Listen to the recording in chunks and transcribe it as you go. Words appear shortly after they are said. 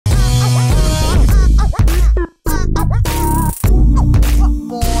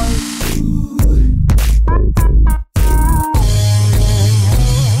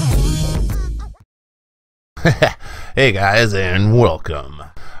Hey guys, and welcome.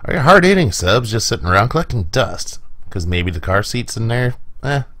 Are your hard-hitting subs just sitting around collecting dust? Because maybe the car seats in there,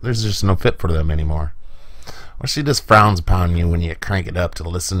 there's just no fit for them anymore. Or she just frowns upon you when you crank it up to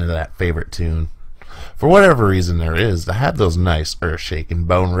listen to that favorite tune. For whatever reason there is, to have those nice earth-shaking,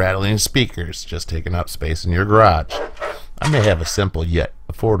 bone-rattling speakers just taking up space in your garage, I may have a simple yet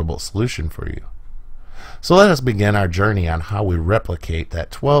affordable solution for you. So let us begin our journey on how we replicate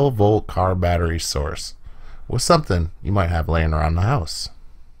that 12-volt car battery source with something you might have laying around the house.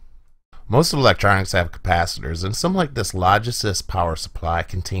 Most electronics have capacitors, and some like this Logis power supply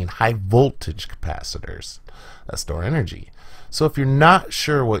contain high voltage capacitors that store energy. So if you're not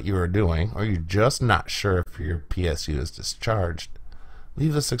sure what you are doing, or you're just not sure if your PSU is discharged,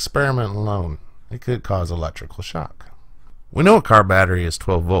 leave this experiment alone. It could cause electrical shock. We know a car battery is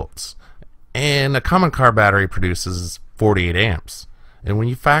 12 volts, and a common car battery produces 48 amps. And when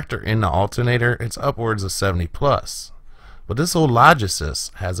you factor in the alternator, it's upwards of 70 plus. But this old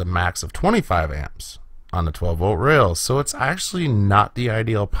Logis has a max of 25 amps on the 12 volt rails, so it's actually not the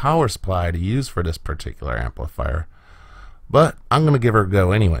ideal power supply to use for this particular amplifier. But I'm going to give her a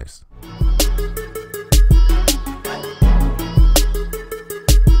go anyways.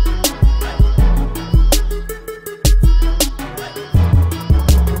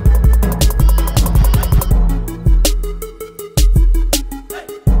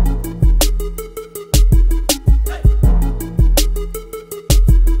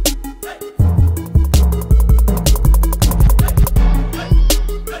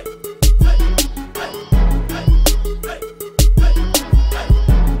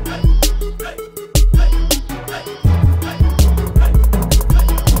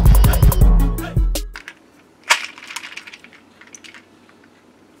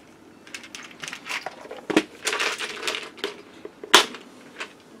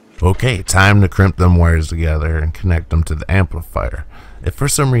 Okay, time to crimp them wires together and connect them to the amplifier. If for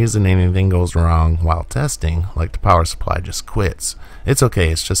some reason anything goes wrong while testing, like the power supply just quits, it's okay,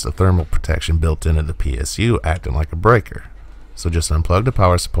 it's just a thermal protection built into the PSU acting like a breaker. So just unplug the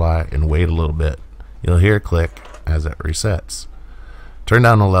power supply and wait a little bit. You'll hear a click as it resets. Turn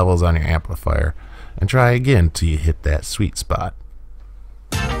down the levels on your amplifier and try again till you hit that sweet spot.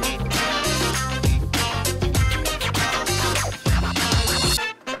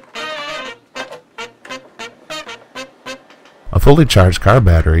 A fully charged car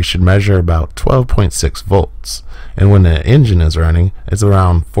battery should measure about 12.6 volts, and when the engine is running, it's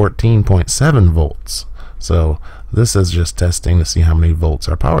around 14.7 volts. So this is just testing to see how many volts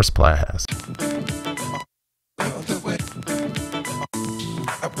our power supply has.